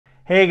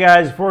Hey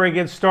guys, before we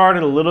get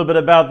started, a little bit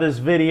about this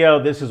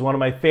video. This is one of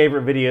my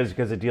favorite videos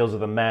because it deals with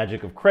the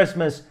magic of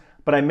Christmas,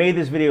 but I made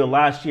this video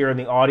last year and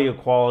the audio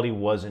quality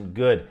wasn't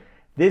good.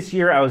 This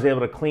year I was able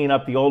to clean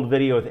up the old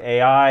video with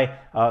AI,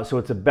 so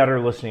it's a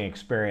better listening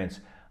experience.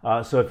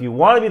 So if you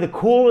want to be the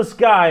coolest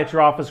guy at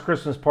your office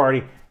Christmas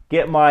party,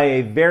 get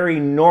my very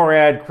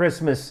NORAD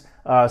Christmas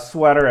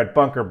sweater at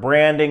Bunker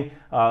Branding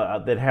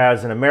that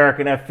has an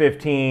American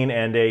F-15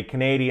 and a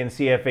Canadian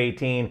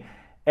CF-18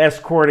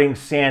 escorting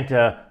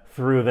Santa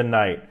through the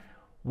night.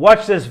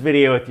 Watch this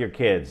video with your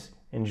kids.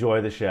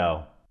 Enjoy the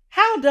show.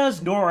 How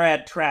does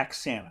NORAD track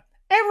Santa?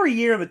 Every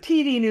year, the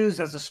TV news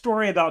has a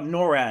story about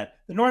NORAD,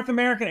 the North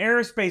American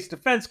Aerospace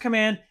Defense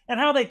Command, and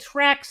how they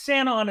track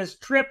Santa on his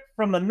trip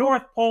from the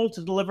North Pole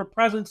to deliver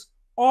presents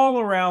all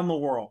around the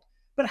world.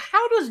 But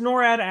how does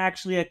NORAD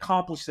actually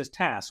accomplish this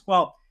task?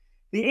 Well,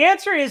 the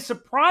answer is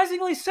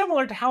surprisingly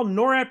similar to how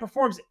NORAD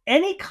performs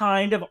any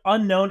kind of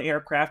unknown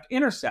aircraft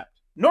intercept.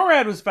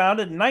 NORAD was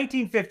founded in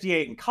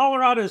 1958 in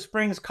Colorado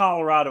Springs,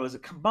 Colorado, as a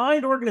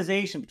combined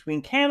organization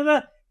between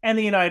Canada and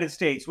the United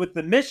States with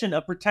the mission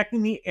of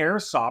protecting the air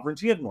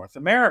sovereignty of North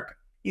America.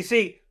 You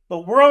see, the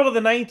world of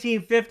the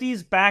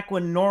 1950s, back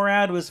when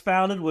NORAD was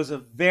founded, was a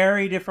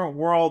very different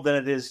world than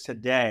it is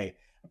today.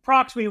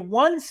 Approximately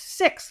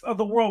 1/6 of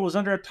the world was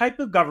under a type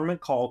of government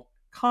called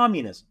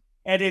communism.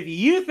 And if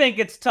you think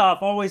it's tough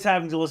always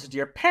having to listen to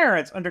your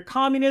parents, under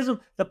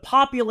communism, the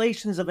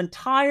populations of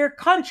entire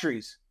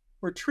countries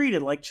were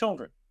treated like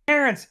children.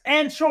 Parents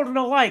and children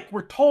alike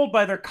were told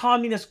by their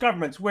communist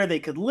governments where they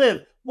could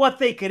live, what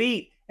they could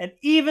eat, and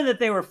even that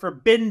they were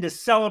forbidden to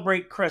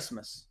celebrate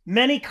Christmas.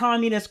 Many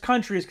communist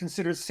countries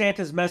considered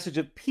Santa's message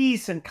of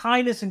peace and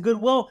kindness and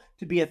goodwill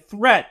to be a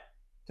threat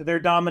to their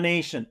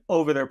domination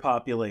over their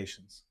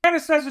populations.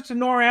 Predecessor to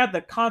NORAD,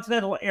 the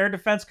Continental Air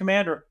Defense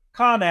Command, or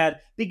CONAD,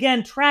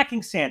 began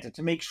tracking Santa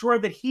to make sure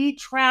that he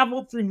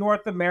traveled through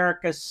North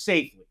America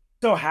safely.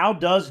 So how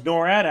does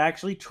NORAD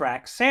actually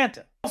track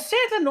Santa? Well,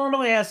 Santa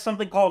normally has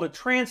something called a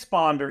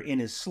transponder in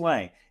his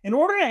sleigh. In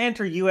order to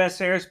enter U.S.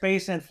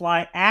 airspace and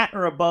fly at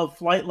or above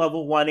flight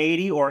level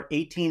 180 or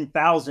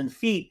 18,000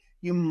 feet,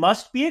 you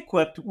must be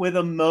equipped with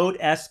a Mode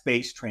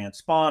S-based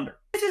transponder.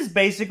 This is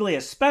basically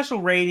a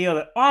special radio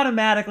that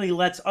automatically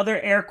lets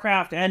other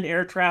aircraft and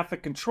air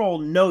traffic control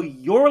know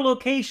your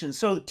location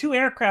so the two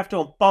aircraft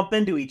don't bump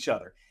into each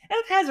other. And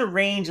it has a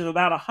range of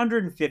about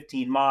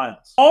 115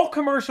 miles. All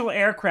commercial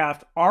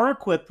aircraft are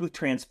equipped with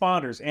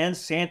transponders, and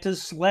Santa's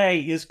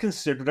sleigh is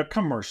considered a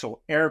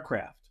commercial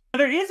aircraft. Now,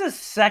 there is a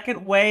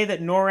second way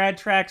that NORAD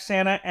tracks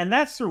Santa, and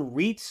that's through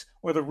RITS,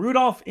 or the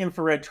Rudolph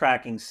Infrared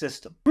Tracking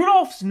System.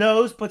 Rudolph's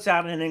nose puts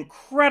out an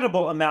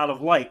incredible amount of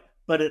light,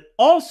 but it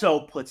also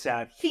puts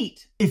out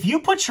heat. If you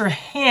put your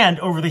hand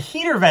over the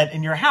heater vent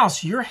in your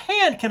house, your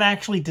hand can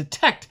actually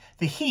detect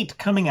the heat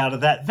coming out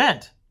of that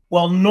vent.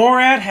 Well,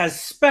 NORAD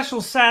has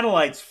special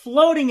satellites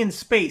floating in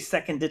space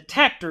that can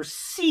detect or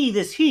see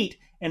this heat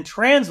and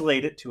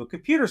translate it to a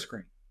computer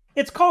screen.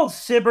 It's called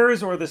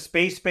SBIRS, or the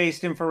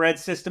Space-Based Infrared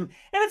System,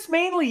 and it's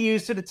mainly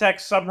used to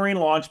detect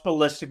submarine-launched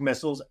ballistic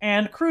missiles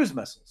and cruise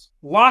missiles.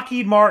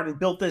 Lockheed Martin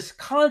built this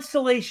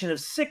constellation of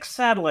 6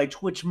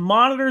 satellites which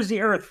monitors the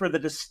Earth for the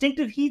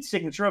distinctive heat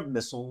signature of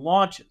missile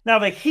launches. Now,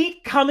 the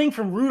heat coming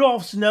from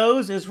Rudolph's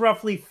nose is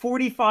roughly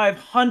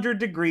 4,500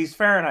 degrees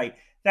Fahrenheit.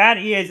 That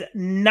is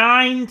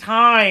 9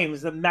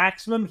 times the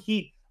maximum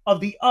heat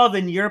of the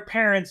oven your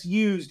parents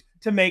used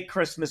to make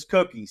Christmas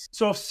cookies.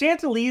 So if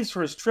Santa leaves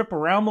for his trip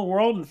around the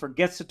world and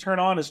forgets to turn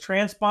on his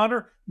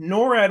transponder,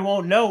 NORAD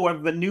won't know whether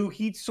the new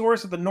heat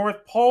source at the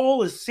North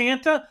Pole is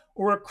Santa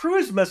or a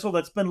cruise missile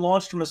that's been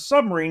launched from a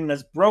submarine and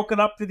has broken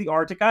up through the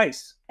Arctic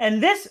ice.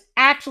 And this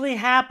actually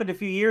happened a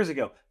few years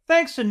ago,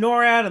 thanks to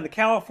NORAD and the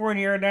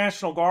California Air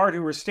National Guard,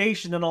 who were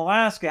stationed in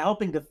Alaska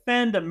helping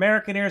defend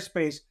American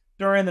airspace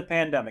during the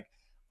pandemic.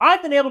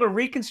 I've been able to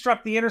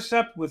reconstruct the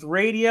intercept with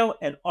radio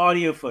and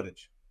audio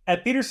footage.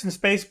 At Peterson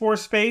Space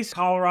Force Base,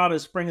 Colorado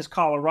Springs,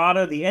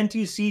 Colorado, the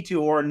N2C2,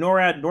 or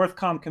NORAD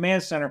Northcom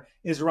Command Center,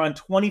 is run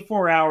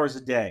 24 hours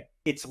a day.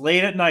 It's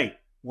late at night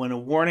when a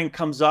warning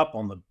comes up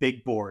on the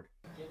big board.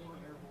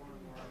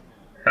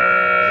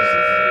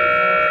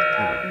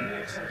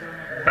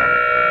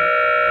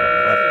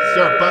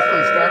 Sir,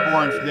 Buckley, start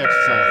warning for the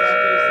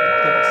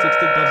exercise.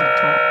 60 dozen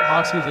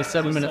approximately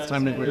 7 minutes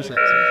time to intercept.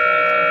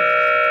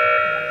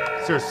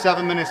 Sir,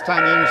 7 minutes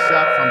time to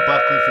intercept from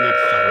Buckley for the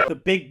exercise. The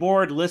big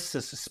board lists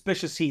a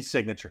suspicious heat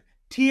signature,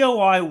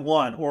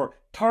 TOI-1, or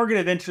Target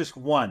of Interest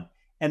 1,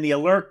 and the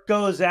alert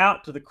goes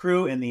out to the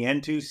crew in the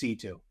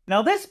N2C2.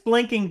 Now, this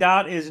blinking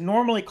dot is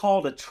normally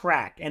called a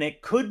track, and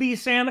it could be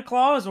Santa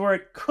Claus, or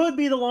it could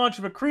be the launch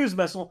of a cruise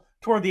missile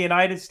toward the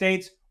United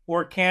States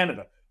or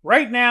Canada.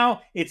 Right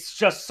now, it's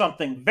just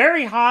something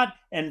very hot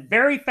and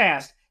very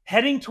fast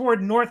heading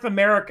toward North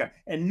America,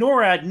 and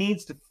NORAD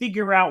needs to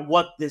figure out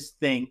what this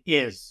thing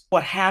is.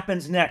 What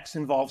happens next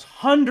involves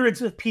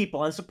hundreds of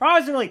people, and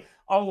surprisingly,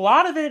 a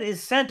lot of it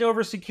is sent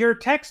over secure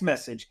text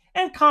message,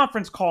 and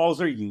conference calls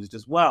are used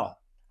as well.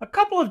 A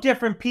couple of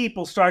different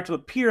people start to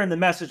appear in the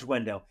message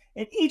window,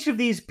 and each of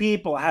these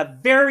people have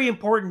very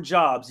important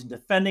jobs in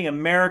defending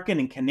American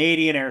and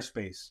Canadian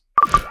airspace.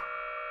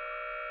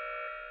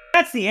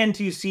 That's the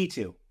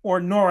N2C2, or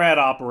NORAD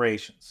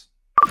operations.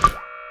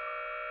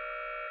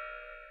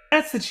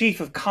 That's the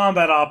Chief of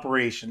Combat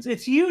Operations.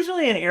 It's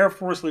usually an Air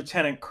Force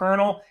Lieutenant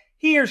Colonel.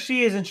 He or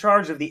she is in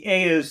charge of the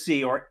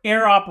AOC, or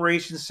Air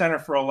Operations Center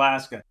for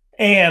Alaska.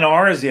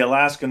 ANR is the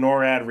Alaska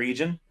NORAD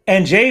region.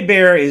 And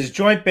JBER is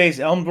Joint Base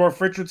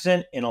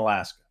Elmendorf-Richardson in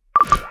Alaska.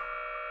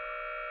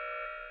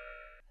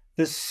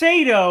 The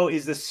SATO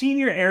is the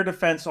Senior Air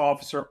Defense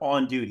Officer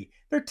on duty.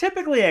 They're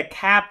typically a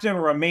captain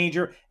or a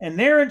major, and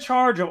they're in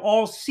charge of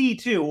all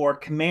C2, or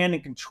Command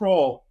and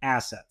Control,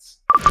 assets.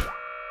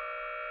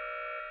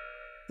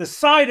 The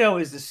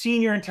SIDO is the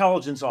Senior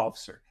Intelligence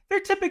Officer.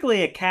 They're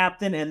typically a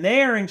captain, and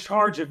they are in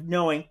charge of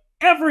knowing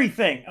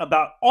everything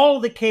about all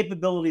the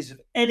capabilities of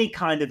any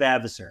kind of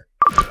adversary.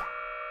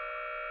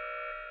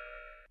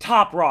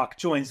 Top Rock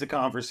joins the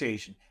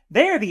conversation.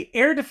 They are the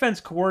air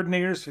defense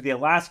coordinators for the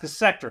Alaska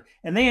sector,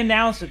 and they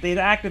announced that they've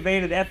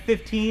activated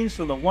F-15s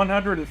from the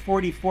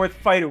 144th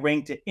Fighter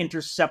Wing to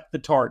intercept the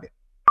target.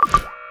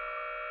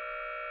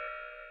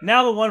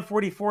 Now the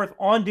 144th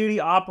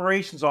on-duty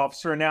operations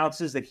officer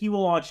announces that he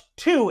will launch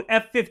 2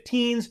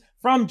 F-15s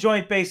from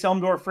Joint Base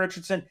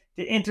Elmendorf-Richardson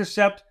to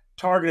intercept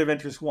target of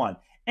interest 1.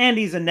 And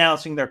he's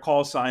announcing their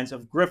call signs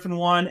of Griffin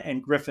 1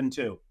 and Griffin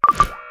 2.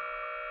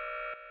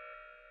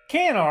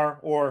 CANAR,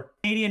 or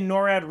Canadian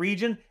NORAD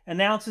region,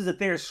 announces that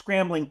they are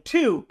scrambling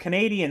 2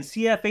 Canadian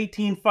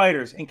CF-18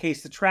 fighters in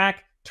case the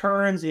track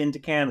turns into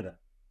Canada.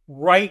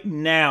 Right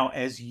now,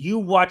 as you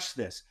watch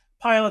this,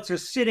 pilots are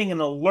sitting in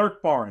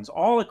alert barns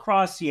all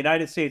across the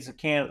United States and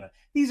Canada.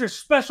 These are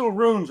special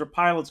rooms where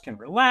pilots can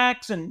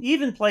relax and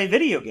even play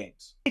video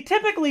games. They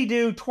typically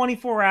do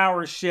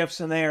 24-hour shifts,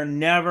 and they are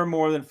never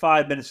more than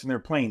 5 minutes from their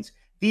planes.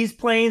 These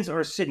planes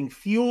are sitting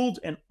fueled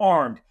and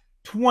armed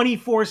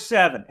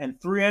 24/7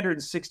 and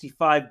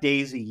 365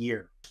 days a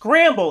year.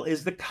 Scramble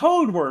is the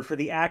code word for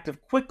the act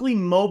of quickly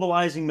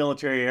mobilizing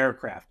military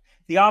aircraft.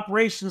 The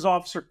operations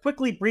officer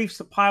quickly briefs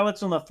the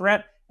pilots on the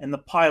threat, and the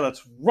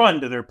pilots run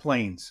to their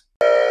planes.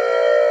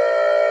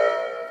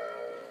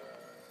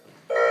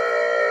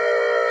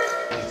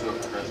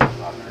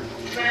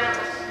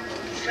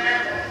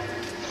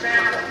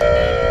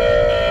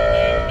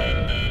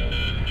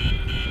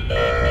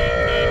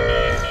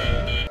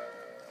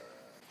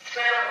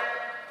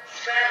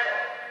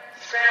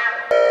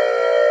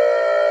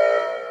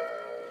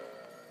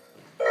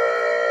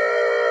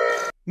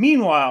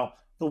 Meanwhile,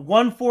 the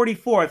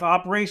 144th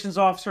operations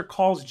officer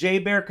calls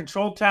JBER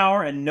Control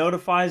Tower and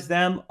notifies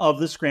them of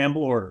the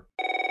scramble order.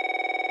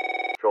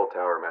 Control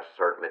Tower, Master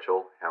Sergeant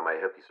Mitchell. How may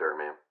I help you, sir,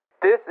 ma'am?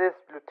 This is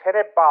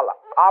Lieutenant Bala,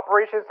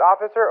 Operations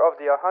Officer of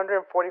the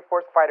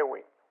 144th Fighter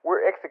Wing.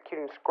 We're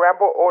executing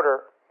Scramble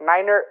Order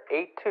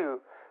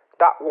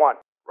 982.1.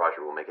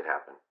 Roger, we'll make it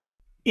happen.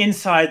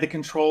 Inside the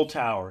control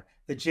tower,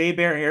 the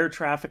JBER air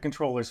traffic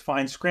controllers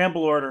find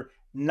Scramble Order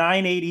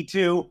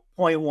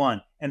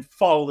 982.1 and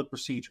follow the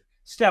procedure.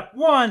 Step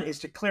 1 is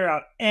to clear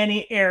out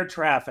any air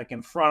traffic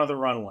in front of the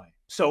runway.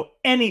 So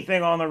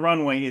anything on the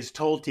runway is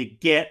told to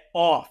get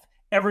off.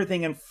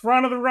 Everything in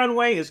front of the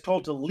runway is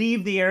told to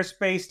leave the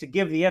airspace to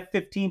give the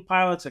F-15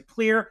 pilots a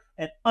clear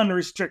and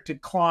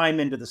unrestricted climb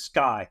into the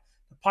sky.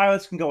 The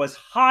pilots can go as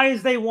high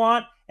as they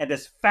want and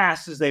as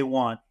fast as they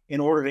want in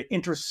order to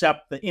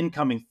intercept the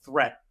incoming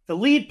threat. The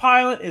lead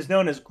pilot is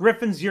known as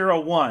Griffin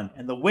 01,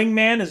 and the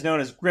wingman is known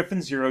as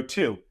Griffin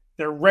 02.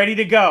 They're ready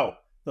to go.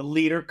 The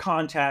leader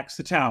contacts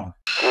the tower.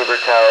 JBER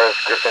Towers,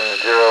 Griffin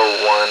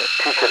 01,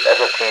 2 ship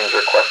F-15s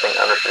requesting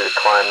unrestricted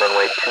climb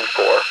runway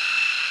 24.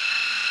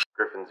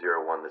 Griffin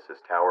 01, this is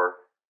Tower,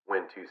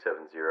 wind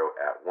 270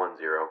 at 10,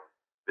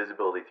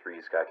 visibility 3,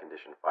 sky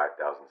condition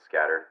 5000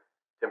 scattered,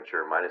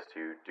 temperature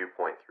 -2, dew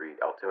point 3,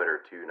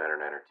 altimeter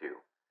 29902.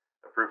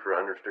 Approved for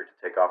unrestricted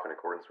takeoff in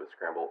accordance with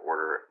Scramble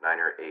Order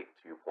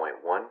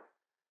 982.1.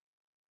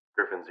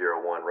 Griffin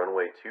 01,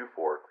 runway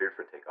 24, cleared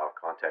for takeoff,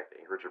 contact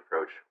Anchorage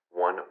approach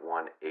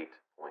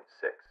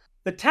 118.6.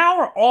 The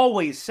tower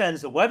always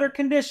sends the weather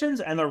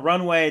conditions and the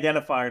runway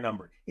identifier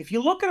number. If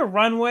you look at a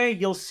runway,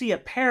 you'll see a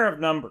pair of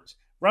numbers.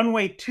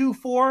 Runway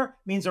 24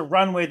 means a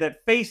runway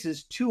that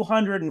faces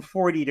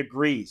 240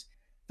 degrees.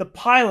 The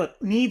pilot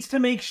needs to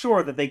make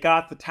sure that they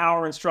got the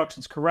tower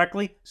instructions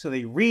correctly, so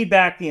they read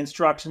back the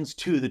instructions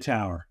to the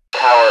tower.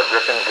 Tower,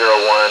 Griffin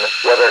 01,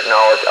 weather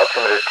acknowledged,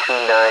 altimeter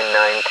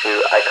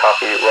 2992, I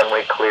copy,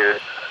 runway cleared.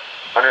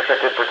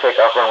 Unrestricted for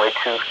takeoff, runway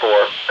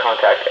 24,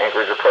 contact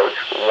Anchorage approach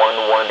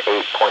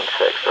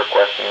 118.6,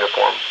 request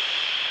uniform.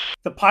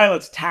 The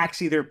pilots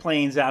taxi their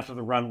planes after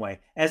the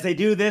runway. As they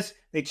do this,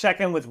 they check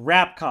in with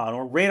RAPCON,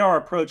 or Radar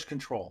Approach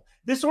Control.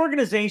 This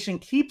organization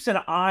keeps an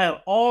eye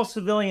on all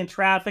civilian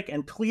traffic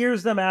and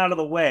clears them out of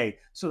the way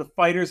so the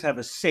fighters have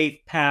a safe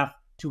path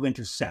to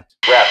intercept.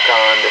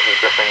 RAPCON, this is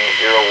Griffin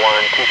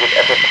 01, 2 ship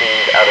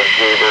F-15s out of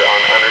JBER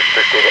on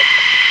unrestricted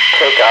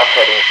takeoff,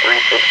 heading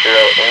 360,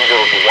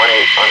 Angels 18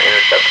 on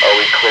intercept. Are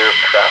we clear of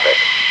traffic?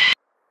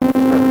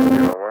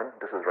 Griffin 01,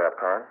 this is Griffin's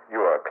Rapcon. You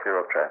are clear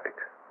of traffic.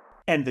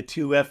 And the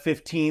two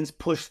F-15s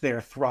push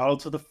their throttle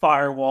to the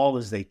firewall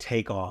as they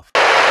take off.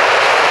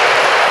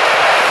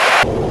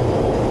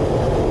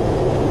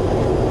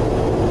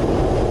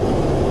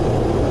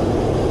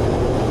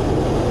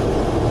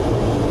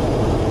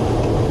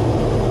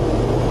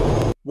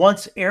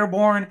 Once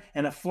airborne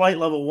and at flight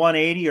level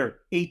 180 or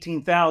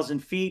 18,000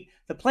 feet,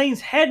 the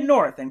planes head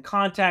north and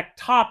contact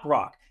Top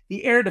Rock,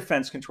 the air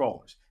defense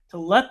controllers, to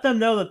let them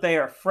know that they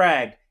are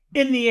fragged,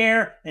 in the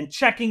air, and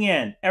checking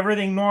in.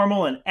 Everything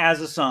normal and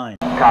as assigned.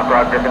 Top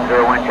Rock, Griffin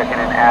 01 checking in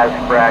as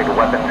fragged,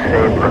 weapons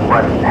safe,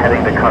 request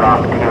heading to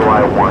cutoff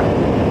TOI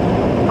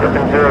 1.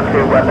 Griffin 02,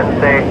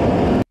 weapons safe.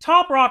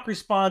 Top Rock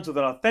responds with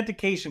an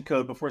authentication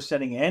code before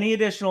sending any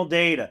additional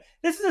data.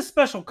 This is a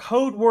special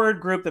code word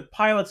group that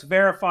pilots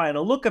verify in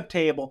a lookup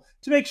table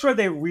to make sure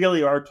they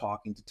really are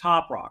talking to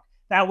Top Rock.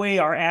 That way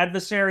our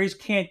adversaries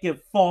can't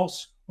give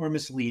false or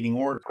misleading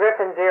orders.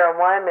 Griffin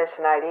 01,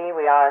 mission ID,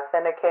 we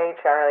authenticate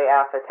Charlie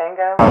Alpha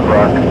Tango. Top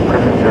Rock,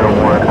 Griffin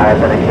 01, I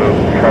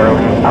authenticate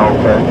Charlie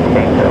Alpha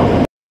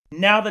Tango.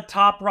 Now that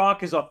Top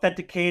Rock is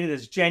authenticated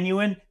as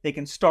genuine, they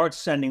can start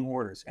sending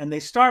orders. And they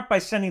start by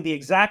sending the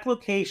exact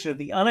location of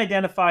the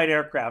unidentified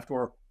aircraft,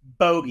 or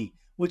bogey,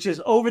 which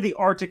is over the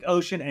Arctic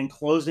Ocean and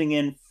closing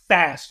in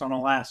fast on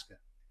Alaska.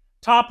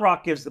 Top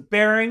Rock gives the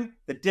bearing,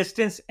 the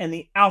distance, and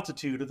the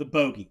altitude of the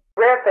bogey.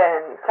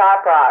 Griffin,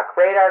 Top Rock,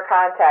 radar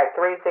contact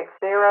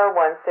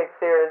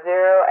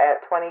 360-1600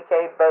 at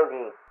 20K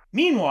bogey.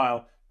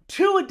 Meanwhile,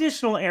 two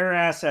additional air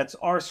assets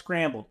are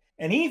scrambled.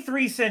 An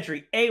E-3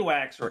 Sentry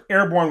AWACS, or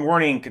Airborne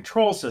Warning and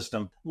Control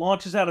System,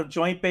 launches out of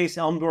Joint Base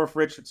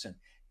Elmdorf-Richardson.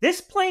 This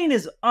plane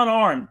is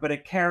unarmed, but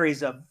it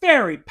carries a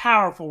very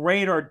powerful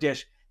radar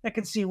dish that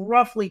can see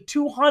roughly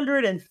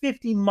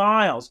 250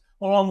 miles,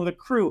 along with a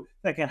crew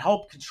that can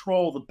help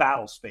control the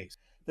battle space.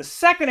 The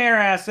second air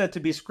asset to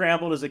be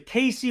scrambled is a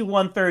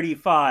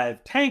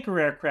KC-135 tanker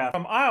aircraft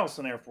from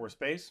Eielson Air Force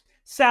Base,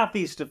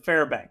 southeast of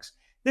Fairbanks.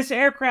 This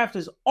aircraft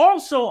is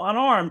also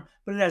unarmed,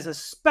 but it has a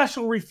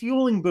special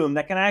refueling boom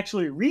that can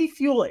actually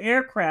refuel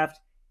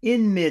aircraft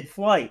in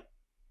mid-flight.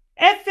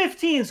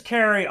 F-15s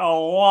carry a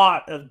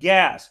lot of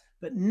gas,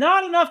 but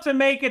not enough to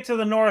make it to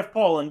the North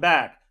Pole and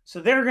back,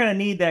 so they're going to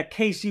need that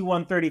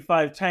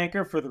KC-135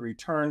 tanker for the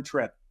return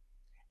trip.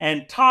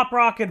 And Top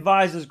Rock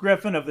advises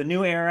Griffin of the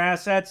new air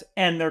assets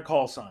and their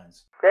call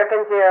signs.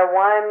 Griffin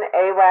 01,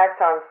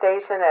 AWACS on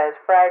station as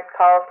frag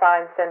call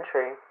sign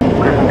Sentry.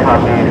 Griffin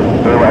copies,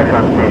 AWACS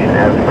on station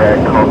as frag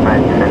call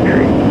sign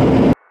Sentry.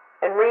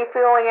 And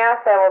refueling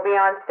asset will be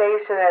on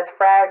station as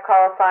frag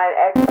call sign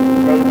X.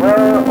 They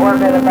will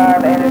orbit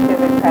above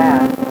Anativik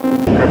Pass.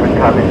 Griffin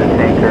copies the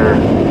tanker,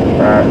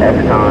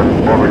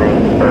 Exxon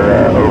orbiting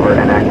over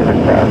Anativik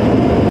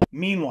Pass.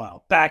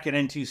 Meanwhile, back at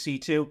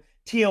N2C2,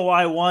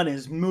 TOI-1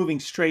 is moving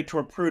straight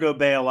toward Prudhoe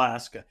Bay,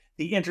 Alaska.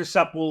 The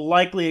intercept will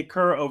likely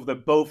occur over the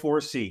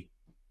Beaufort Sea.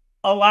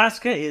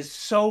 Alaska is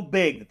so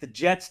big that the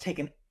jets take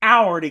an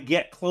hour to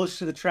get close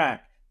to the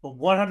track, but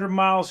 100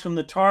 miles from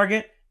the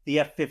target, the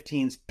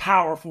F-15's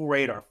powerful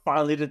radar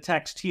finally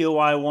detects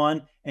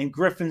TOI-1, and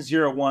Griffin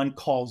 01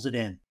 calls it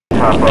in.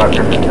 Top Rock,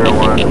 Griffin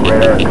 01,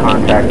 radar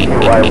contact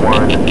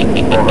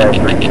TOI-1, over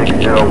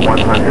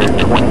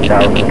 360-100,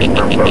 20,000,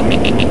 confirmed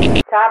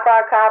bogey. Top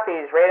Rock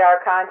copies, radar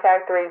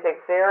contact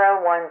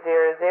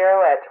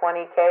 360-100 at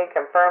 20K,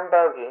 confirmed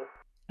bogey.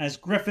 As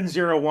Griffin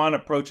 01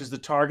 approaches the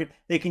target,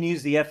 they can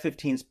use the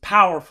F-15's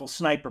powerful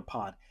sniper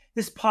pod.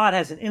 This pod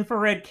has an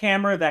infrared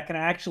camera that can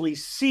actually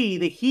see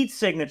the heat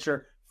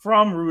signature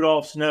from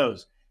Rudolph's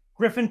nose.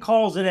 Griffin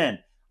calls it in.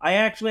 I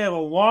actually have a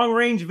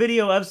long-range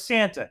video of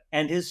Santa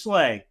and his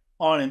sleigh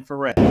on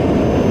infrared. Top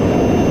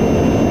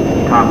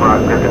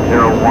Rock, Griffin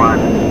 01,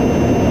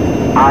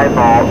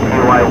 eyeball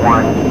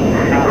TOI-1,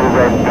 single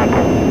red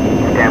beacon,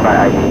 standby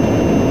ID.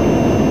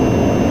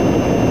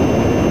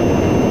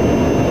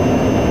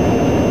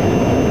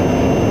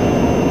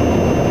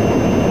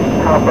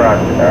 Top Rock,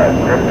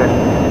 Griffin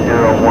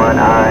 01, I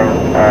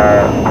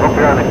hope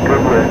you're on a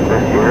good list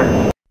this year.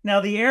 Now,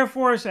 the Air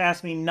Force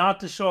asked me not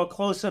to show a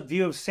close-up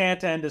view of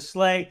Santa and his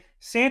sleigh.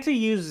 Santa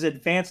uses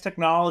advanced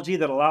technology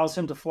that allows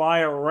him to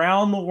fly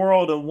around the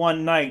world in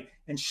one night,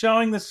 and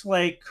showing the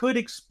sleigh could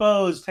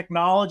expose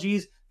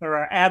technologies that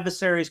our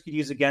adversaries could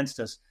use against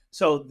us.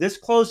 So this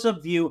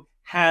close-up view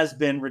has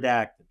been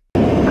redacted.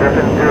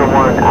 Griffin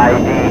 01,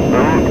 ID 8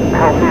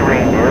 healthy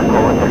reindeer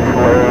pulling the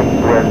sleigh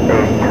with a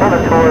ton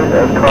of toys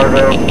as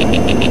cargo.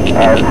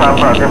 Top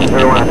Rock, Griffin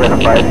 01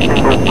 identifies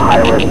single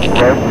pilot,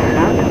 red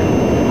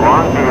suit,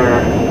 long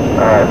beard,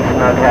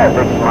 snug hat,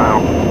 big smile.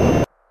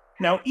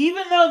 Now,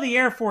 even though the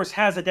Air Force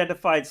has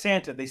identified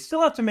Santa, they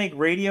still have to make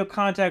radio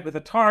contact with the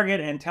target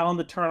and tell him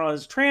to turn on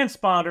his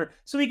transponder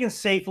so he can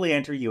safely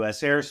enter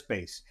U.S.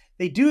 airspace.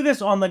 They do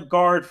this on the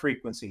guard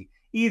frequency,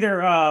 either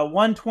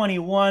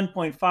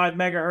 121.5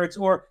 megahertz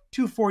or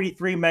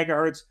 243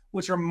 megahertz,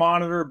 which are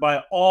monitored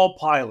by all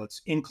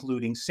pilots,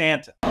 including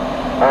Santa.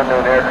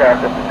 Unknown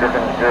aircraft, this is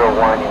Griffin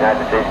 01,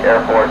 United States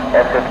Air Force,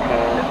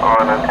 F-15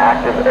 on an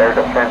active air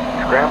defense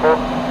scramble.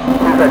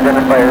 Please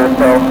identify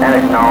yourself and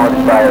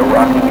acknowledge by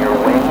rocking your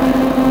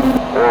wings.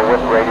 or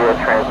with radio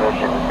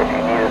transmission if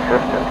you need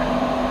assistance.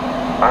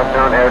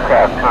 Unknown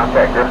aircraft,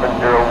 contact Griffin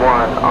 01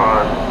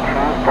 on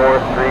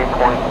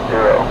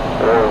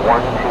 243.0 or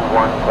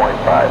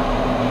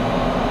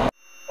 121.5.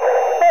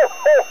 Ho,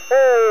 ho,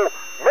 ho!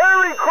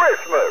 Merry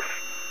Christmas!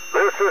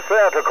 This is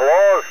Santa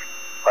Claus.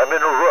 I'm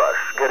in a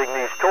rush getting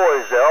these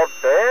toys out,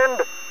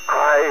 and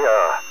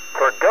I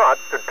forgot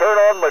to turn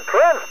on my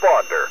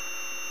transponder.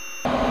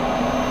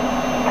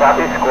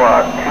 Copy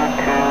squad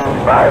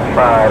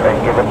 2255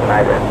 and give us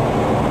night in.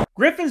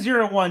 Griffin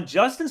 01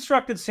 just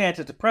instructed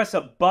Santa to press a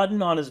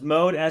button on his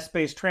mode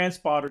S-Base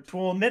transponder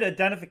to emit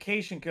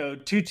identification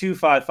code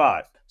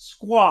 2255.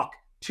 Squawk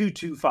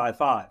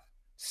 2255.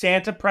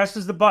 Santa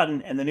presses the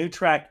button and the new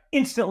track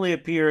instantly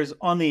appears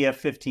on the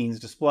F-15's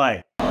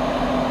display.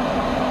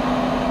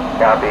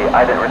 Copy,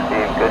 I didn't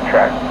receive good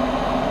track.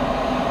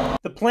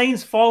 The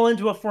planes fall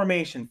into a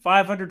formation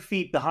 500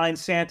 feet behind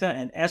Santa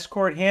and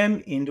escort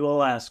him into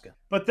Alaska.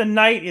 But the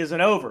night isn't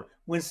over.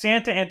 When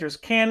Santa enters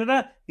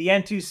Canada, the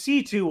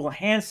N2C2 will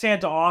hand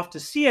Santa off to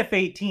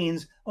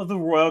CF-18s of the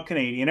Royal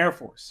Canadian Air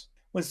Force.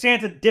 When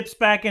Santa dips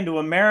back into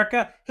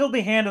America, he'll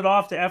be handed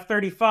off to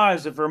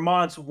F-35s of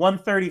Vermont's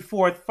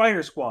 134th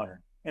Fighter Squadron.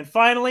 And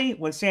finally,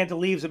 when Santa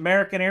leaves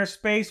American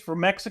airspace for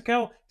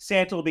Mexico,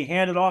 Santa will be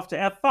handed off to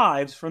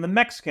F-5s from the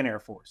Mexican Air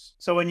Force.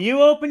 So when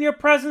you open your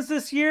presents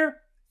this year,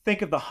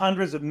 think of the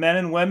hundreds of men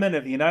and women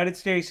of the United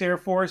States Air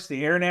Force,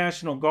 the Air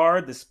National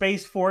Guard, the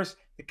Space Force,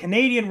 the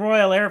Canadian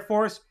Royal Air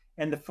Force,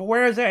 and the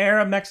Fuerza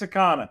Aérea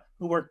Mexicana,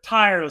 who work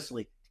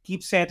tirelessly to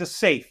keep Santa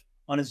safe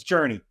on his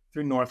journey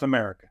through North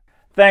America.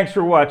 Thanks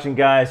for watching,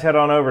 guys. Head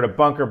on over to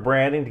Bunker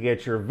Branding to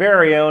get your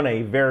very own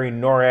A Very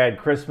NORAD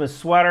Christmas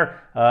sweater.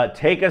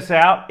 Take us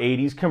out,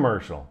 80s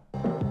commercial.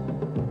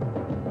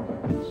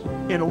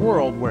 In a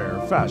world where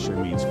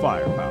fashion meets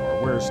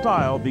firepower, where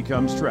style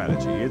becomes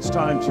strategy, it's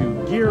time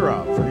to gear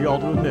up for the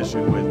ultimate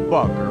mission with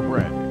Bunker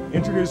Branding.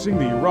 Introducing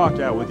the Rock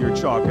Out With Your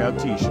Chalk Out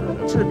t-shirt,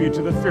 a tribute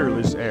to the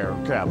fearless air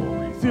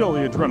cavalry. Feel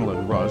the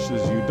adrenaline rush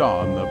as you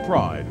don the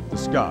pride of the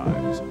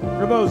skies.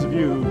 For those of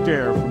you who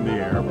dare from the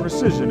air,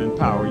 precision and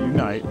power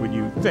unite when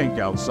you think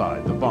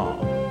outside the bomb.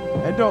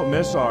 And don't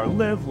miss our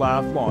Live,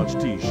 Laugh,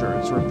 Launch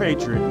t-shirts for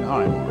Patriot and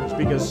HIMARS,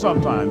 because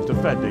sometimes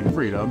defending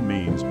freedom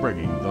means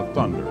bringing the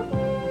thunder.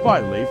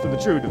 Finally, for the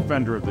true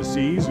defender of the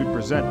seas, we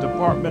present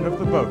Department of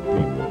the Boat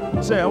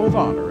People. Sail with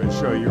honor and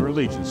show your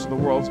allegiance to the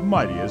world's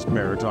mightiest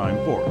maritime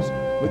force.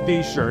 With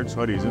these shirts,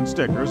 hoodies, and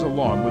stickers,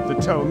 along with the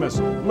tow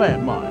missile,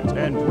 landmines,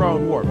 and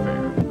drone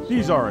warfare.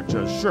 These aren't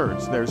just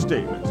shirts, they're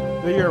statements.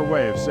 They're your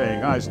way of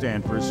saying I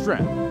stand for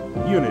strength,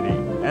 unity,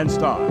 and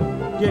style.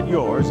 Get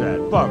yours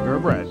at Bunker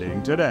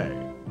Branding today.